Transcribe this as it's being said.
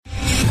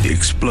The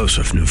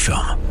explosive new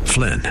film,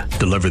 Flynn,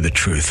 deliver the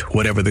truth,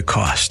 whatever the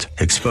cost,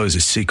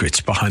 exposes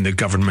secrets behind the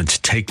government's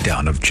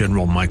takedown of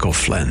General Michael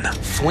Flynn.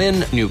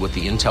 Flynn knew what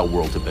the intel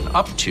world had been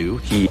up to.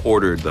 He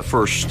ordered the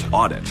first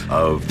audit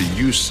of the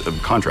use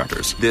of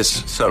contractors.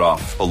 This set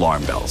off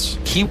alarm bells.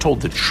 He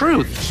told the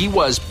truth. He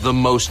was the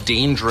most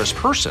dangerous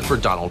person for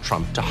Donald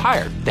Trump to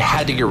hire. They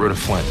had to get rid of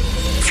Flynn.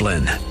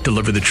 Flynn,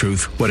 deliver the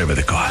truth, whatever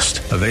the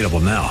cost. Available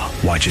now.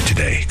 Watch it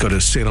today. Go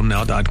to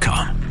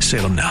salemnow.com.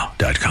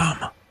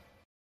 salemnow.com.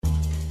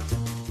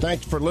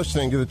 Thanks for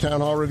listening to the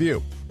Town Hall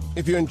Review.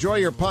 If you enjoy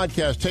your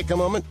podcast, take a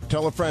moment,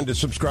 tell a friend to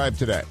subscribe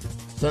today.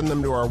 Send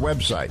them to our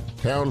website,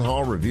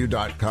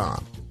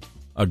 townhallreview.com.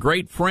 A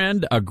great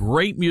friend, a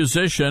great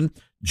musician,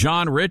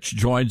 John Rich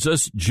joins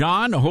us.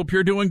 John, I hope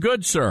you're doing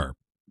good, sir.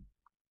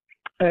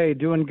 Hey,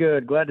 doing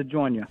good. Glad to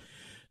join you.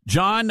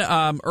 John,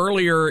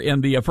 earlier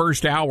in the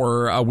first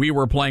hour, we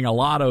were playing a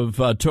lot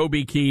of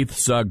Toby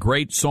Keith's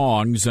great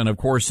songs, and, of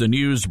course, the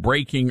news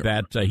breaking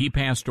that he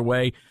passed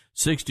away,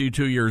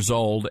 62 years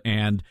old.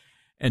 And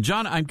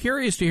John, I'm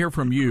curious to hear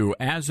from you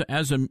as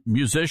a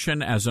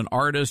musician, as an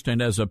artist, and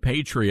as a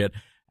patriot.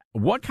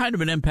 What kind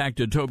of an impact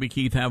did Toby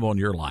Keith have on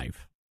your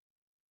life?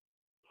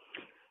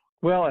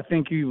 Well, I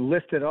think you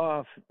listed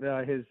off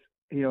his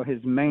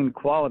main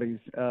qualities: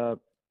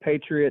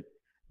 patriot,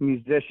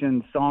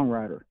 musician,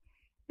 songwriter.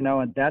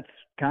 And that's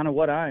kind of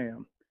what I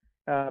am.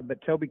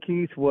 But Toby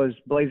Keith was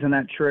blazing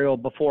that trail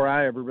before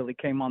I ever really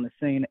came on the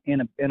scene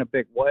in a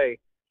big way.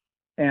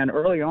 And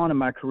early on in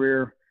my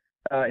career,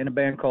 in a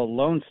band called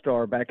Lone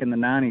Star back in the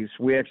 90s,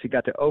 we actually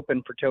got to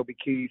open for Toby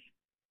Keith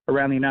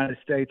around the United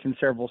States in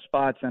several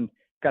spots and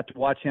got to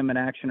watch him in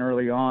action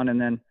early on.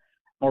 And then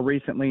more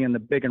recently in the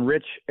Big and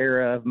Rich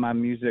era of my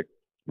music,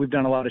 we've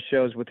done a lot of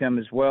shows with him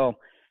as well.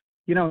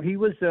 He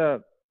was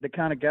the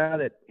kind of guy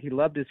that he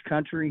loved his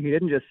country. He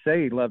didn't just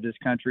say he loved his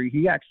country.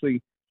 He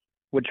actually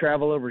would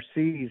travel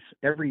overseas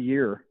every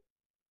year,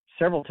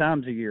 several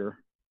times a year,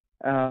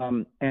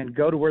 and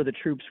go to where the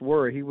troops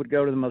were. He would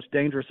go to the most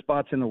dangerous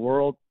spots in the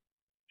world,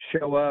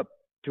 show up,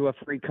 do a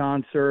free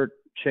concert,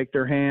 shake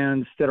their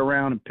hands, sit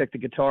around and pick the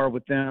guitar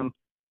with them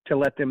to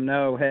let them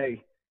know,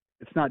 hey,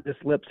 it's not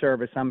just lip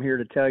service. I'm here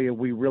to tell you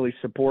we really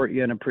support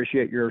you and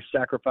appreciate your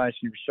sacrifice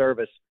and your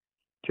service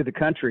to the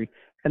country.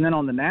 And then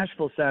on the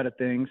Nashville side of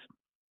things,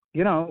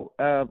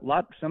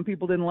 some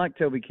people didn't like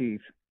Toby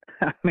Keith.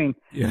 I mean,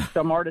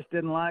 Some artists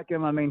didn't like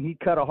him. I mean, he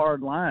cut a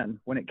hard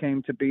line when it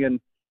came to being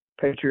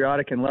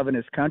patriotic and loving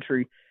his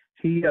country.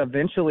 He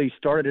eventually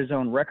started his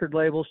own record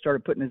label,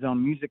 started putting his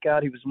own music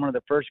out. He was one of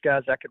the first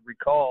guys I could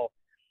recall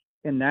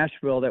in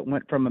Nashville that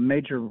went from a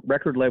major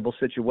record label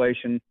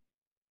situation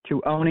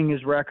to owning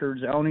his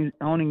records,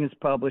 owning his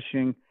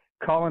publishing,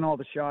 calling all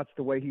the shots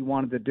the way he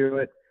wanted to do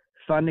it,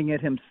 funding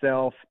it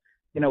himself.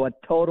 A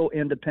total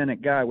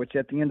independent guy, which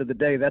at the end of the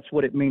day, that's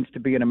what it means to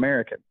be an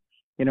American.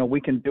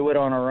 We can do it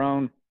on our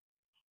own.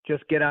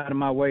 Just get out of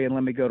my way and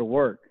let me go to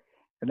work.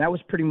 And that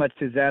was pretty much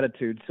his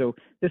attitude. So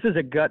this is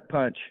a gut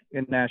punch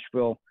in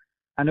Nashville.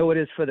 I know it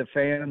is for the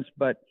fans,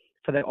 but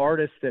for the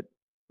artists that,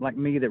 like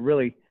me, that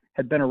really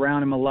had been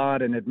around him a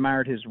lot and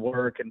admired his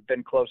work and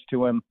been close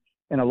to him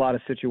in a lot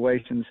of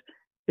situations,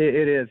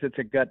 it's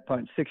a gut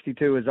punch.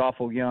 62 is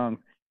awful young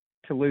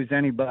to lose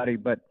anybody,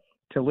 but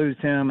to lose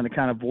him and the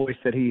kind of voice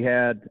that he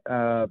had,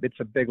 it's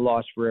a big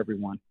loss for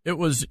everyone. It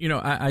was,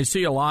 I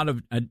see a lot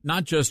of,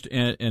 not just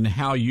in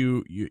how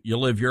you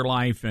live your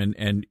life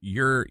and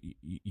you're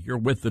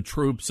with the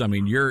troops. I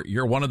mean,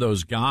 you're one of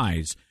those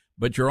guys,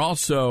 but you're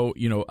also,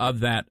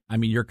 of that. I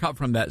mean, you're cut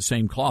from that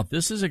same cloth.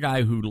 This is a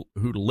guy who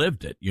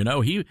lived it.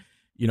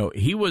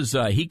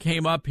 He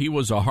came up. He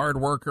was a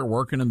hard worker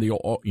working in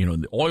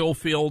the oil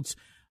fields.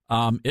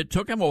 It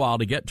took him a while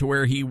to get to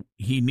where he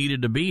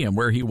needed to be and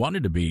where he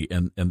wanted to be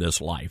in this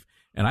life.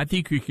 And I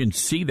think you can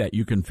see that.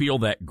 You can feel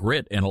that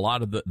grit in a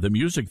lot of the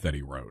music that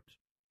he wrote.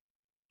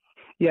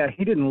 Yeah,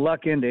 he didn't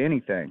luck into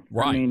anything.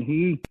 Right. I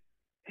mean,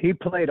 he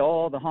played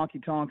all the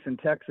honky-tonks in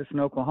Texas and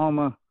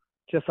Oklahoma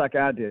just like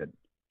I did.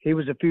 He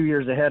was a few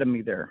years ahead of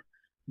me there.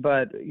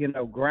 But,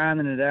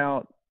 grinding it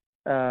out,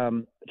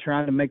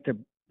 trying to make the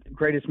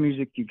greatest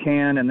music you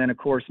can, and then, of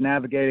course,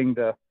 navigating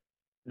the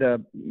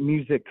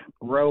music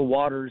row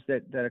waters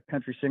that a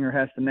country singer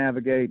has to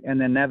navigate, and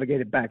then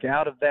navigate it back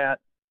out of that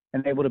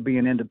and able to be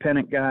an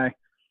independent guy.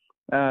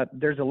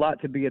 There's a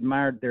lot to be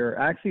admired there.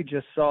 I actually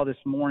just saw this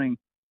morning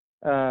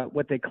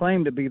what they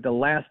claim to be the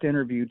last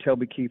interview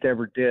Toby Keith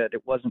ever did.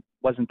 It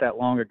wasn't that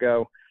long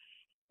ago.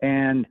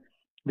 And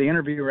the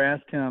interviewer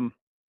asked him,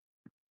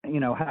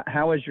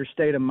 how is your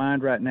state of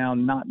mind right now,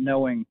 not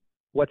knowing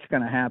what's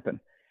going to happen?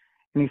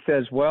 And he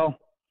says, well,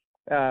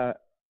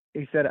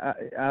 he said,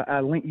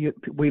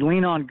 we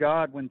lean on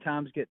God when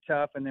times get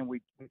tough, and then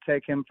we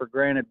take him for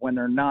granted when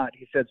they're not.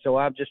 He said, so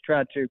I've just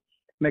tried to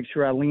make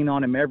sure I lean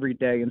on him every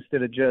day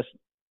instead of just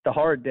the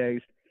hard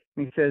days.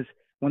 And he says,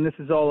 when this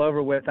is all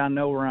over with, I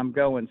know where I'm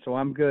going, so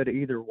I'm good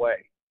either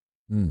way.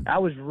 I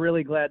was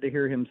really glad to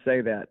hear him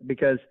say that,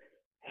 because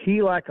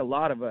he, like a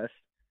lot of us,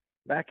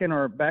 back in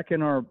our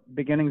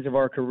beginnings of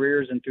our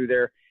careers and through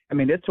there, I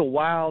mean, it's a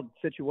wild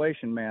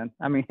situation, man.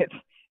 I mean,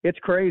 it's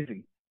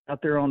crazy out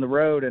there on the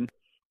road, and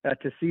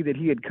to see that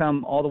he had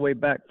come all the way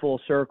back full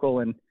circle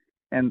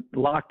and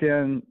locked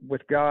in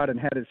with God and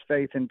had his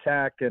faith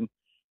intact and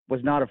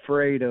was not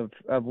afraid of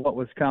what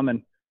was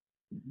coming.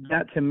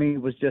 That to me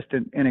was just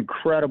an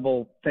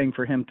incredible thing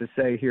for him to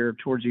say here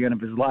towards the end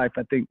of his life.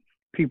 I think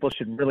people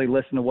should really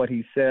listen to what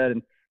he said.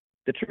 And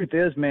the truth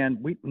is,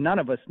 man, none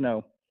of us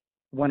know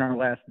when our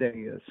last day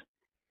is.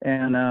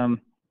 And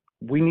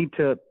we need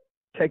to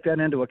take that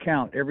into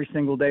account every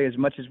single day as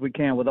much as we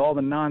can. With all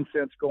the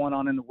nonsense going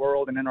on in the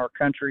world and in our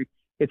country,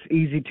 it's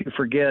easy to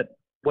forget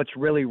what's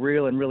really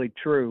real and really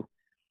true.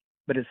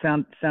 But it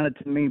sounded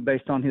to me,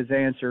 based on his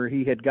answer,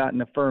 he had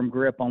gotten a firm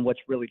grip on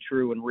what's really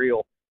true and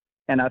real.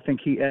 And I think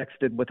he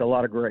exited with a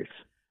lot of grace.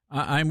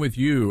 I'm with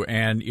you.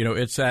 And,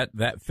 it's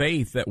that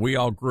faith that we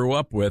all grew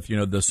up with,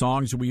 the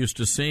songs we used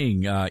to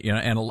sing,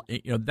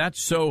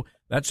 that's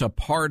a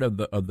part of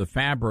the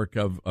fabric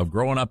of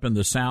growing up in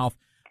the South,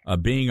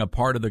 being a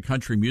part of the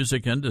country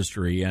music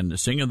industry and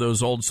singing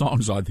those old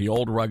songs like The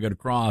Old Rugged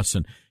Cross.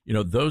 And,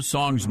 those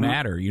songs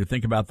matter. You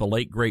think about the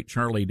late, great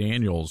Charlie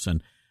Daniels.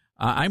 And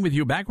I'm with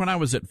you. Back when I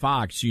was at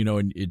Fox,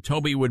 and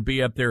Toby would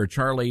be up there,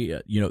 Charlie,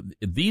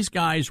 these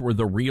guys were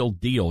the real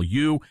deal.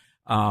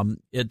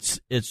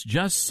 It's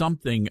just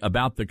something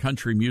about the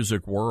country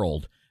music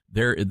world.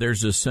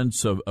 There's a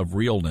sense of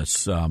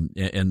realness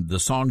in the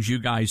songs you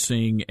guys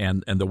sing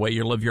and the way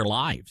you live your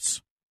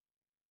lives.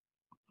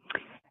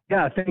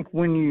 Yeah, I think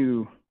when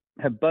you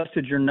have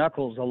busted your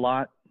knuckles a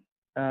lot,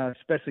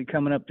 especially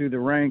coming up through the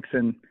ranks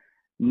and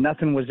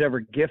nothing was ever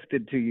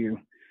gifted to you,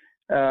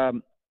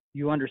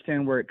 you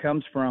understand where it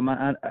comes from.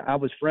 I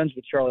was friends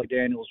with Charlie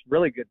Daniels,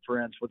 really good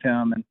friends with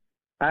him, and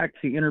I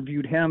actually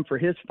interviewed him for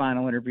his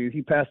final interview.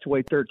 He passed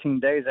away 13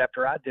 days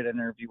after I did an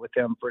interview with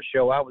him for a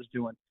show I was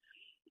doing.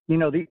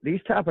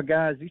 These type of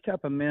guys, these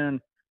type of men,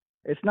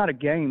 it's not a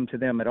game to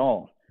them at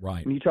all.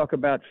 Right. When you talk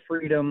about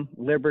freedom,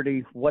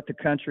 liberty, what the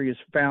country is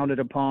founded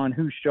upon,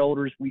 whose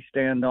shoulders we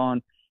stand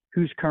on,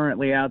 who's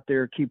currently out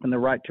there keeping the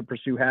right to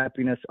pursue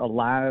happiness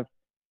alive,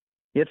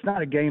 it's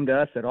not a game to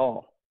us at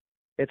all.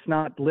 It's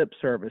not lip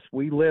service.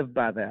 We live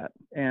by that.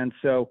 And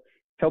so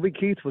Toby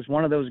Keith was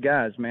one of those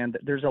guys, man.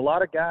 There's a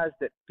lot of guys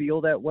that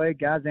feel that way,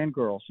 guys and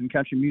girls in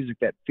country music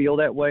that feel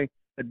that way,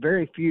 but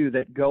very few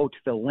that go to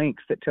the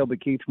lengths that Toby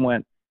Keith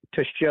went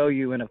to show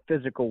you in a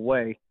physical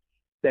way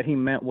that he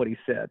meant what he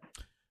said.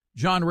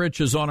 John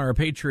Rich is on our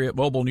Patriot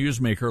Mobile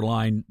Newsmaker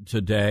line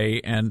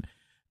today. And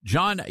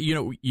John,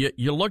 you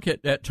look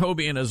at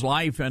Toby and his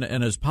life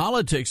and his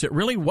politics. It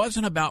really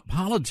wasn't about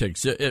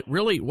politics. It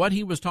really, what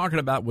he was talking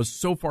about was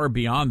so far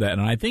beyond that.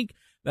 And I think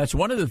that's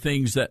one of the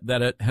things that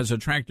it has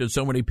attracted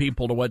so many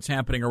people to what's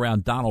happening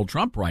around Donald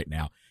Trump right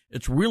now.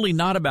 It's really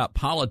not about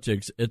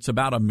politics. It's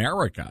about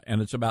America,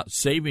 and it's about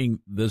saving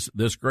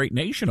this great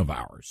nation of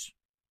ours.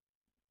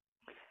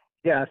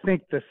 Yeah, I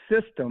think the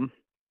system,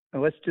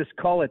 and let's just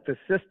call it the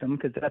system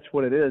because that's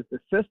what it is. The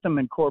system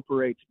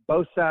incorporates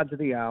both sides of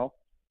the aisle,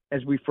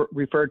 as we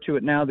refer to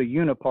it now, the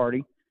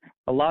uniparty.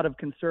 A lot of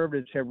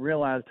conservatives have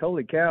realized,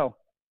 holy cow,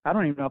 I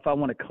don't even know if I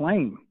want to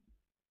claim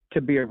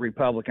to be a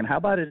Republican. How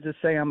about it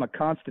just say I'm a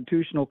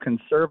constitutional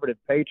conservative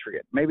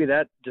patriot? Maybe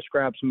that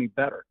describes me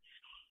better.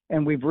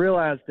 And we've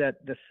realized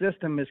that the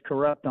system is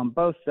corrupt on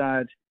both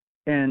sides.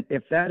 And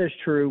if that is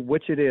true,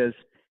 which it is,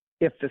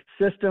 if the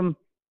system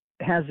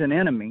has an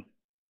enemy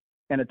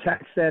and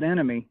attacks that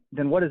enemy,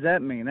 then what does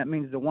that mean? That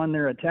means the one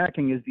they're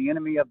attacking is the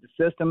enemy of the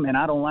system, and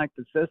I don't like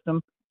the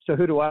system. So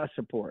who do I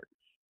support?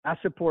 I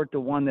support the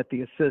one that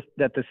the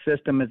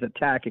system is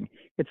attacking.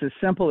 It's as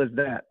simple as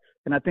that.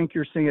 And I think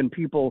you're seeing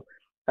people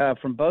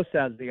from both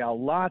sides of the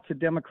aisle. Lots of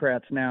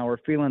Democrats now are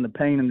feeling the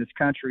pain in this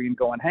country and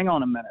going, hang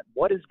on a minute,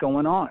 what is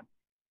going on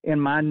in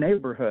my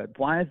neighborhood?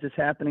 Why is this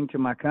happening to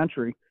my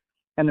country?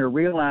 And they're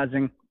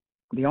realizing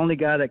the only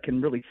guy that can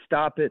really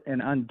stop it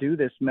and undo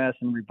this mess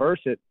and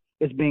reverse it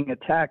is being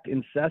attacked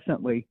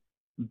incessantly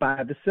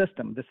by the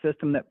system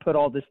that put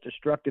all this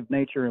destructive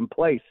nature in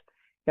place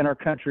in our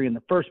country in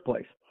the first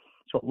place.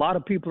 So a lot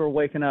of people are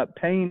waking up.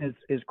 Pain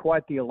is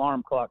quite the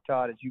alarm clock,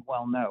 Todd, as you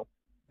well know.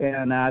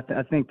 And I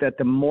think that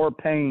the more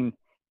pain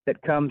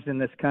that comes in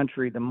this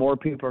country, the more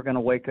people are going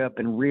to wake up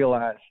and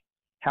realize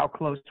how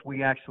close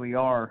we actually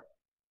are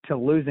to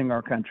losing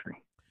our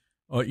country.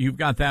 Well, you've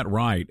got that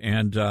right.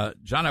 And,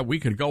 John, we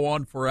could go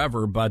on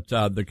forever, but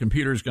the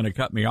computer's going to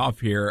cut me off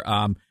here.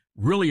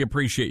 Really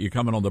appreciate you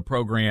coming on the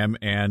program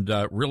and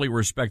really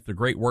respect the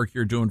great work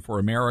you're doing for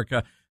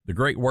America, the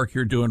great work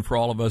you're doing for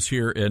all of us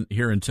here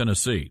in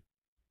Tennessee.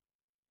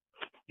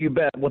 You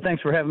bet. Well,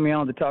 thanks for having me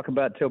on to talk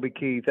about Toby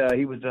Keith.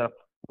 He was a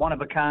one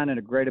of a kind and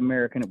a great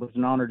American. It was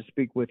an honor to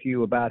speak with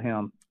you about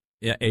him.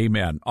 Yeah,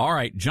 amen. All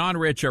right, John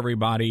Rich,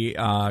 everybody,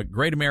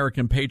 great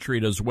American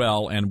patriot as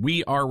well. And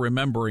we are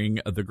remembering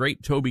the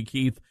great Toby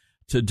Keith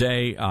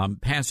today,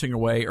 passing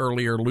away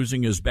earlier,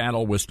 losing his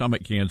battle with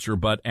stomach cancer.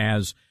 But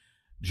as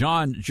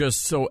John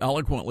just so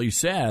eloquently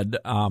said,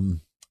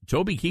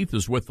 Toby Keith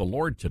is with the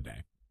Lord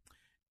today.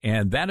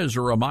 And that is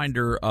a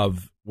reminder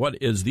of what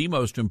is the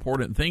most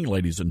important thing,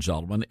 ladies and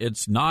gentlemen.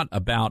 It's not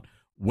about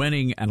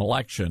winning an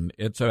election.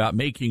 It's about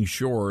making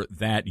sure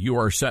that you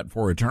are set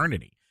for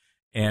eternity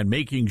and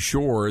making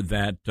sure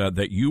that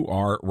that you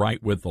are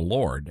right with the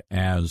Lord,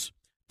 as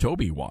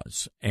Toby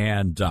was.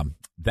 And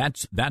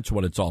that's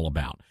what it's all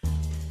about.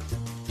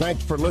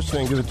 Thanks for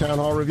listening to the Town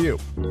Hall Review.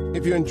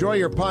 If you enjoy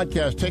your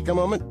podcast, take a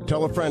moment,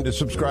 tell a friend to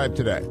subscribe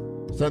today.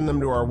 Send them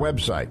to our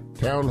website,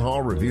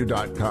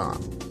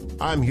 townhallreview.com.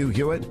 I'm Hugh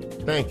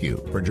Hewitt. Thank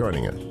you for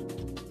joining us.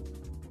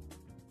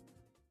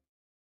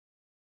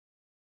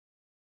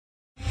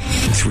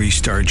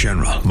 3-star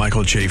General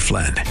Michael J.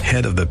 Flynn,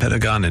 head of the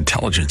Pentagon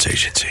Intelligence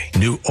Agency,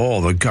 knew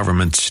all the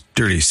government's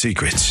dirty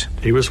secrets.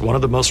 He was one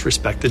of the most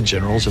respected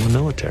generals in the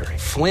military.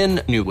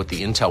 Flynn knew what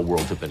the intel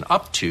world had been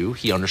up to.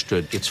 He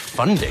understood its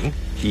funding.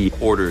 He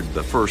ordered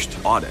the first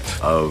audit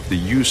of the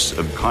use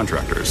of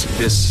contractors.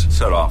 This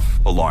set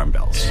off alarm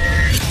bells.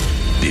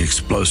 The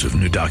explosive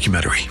new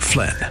documentary,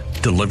 Flynn,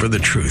 Deliver the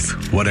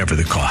Truth, Whatever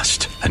the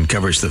Cost,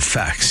 uncovers the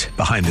facts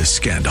behind this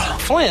scandal.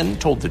 Flynn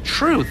told the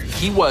truth.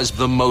 He was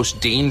the most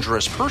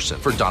dangerous person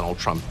for Donald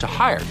Trump to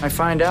hire. I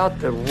find out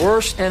the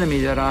worst enemy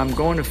that I'm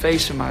going to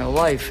face in my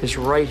life is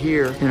right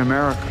here in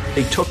America.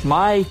 They took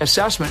my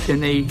assessment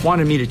and they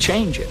wanted me to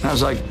change it. And I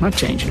was like, I'm not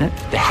changing it.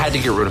 They had to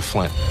get rid of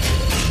Flynn.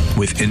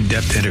 With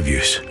in-depth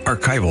interviews,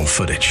 archival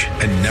footage,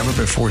 and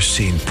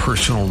never-before-seen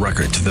personal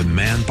records of the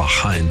man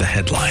behind the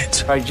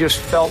headlines. I just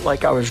felt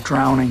like I was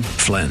drowning.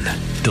 Flynn,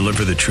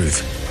 Deliver the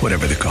Truth,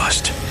 Whatever the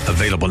Cost.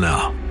 Available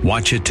now.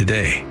 Watch it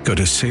today. Go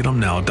to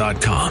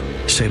salemnow.com.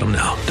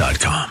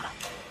 salemnow.com.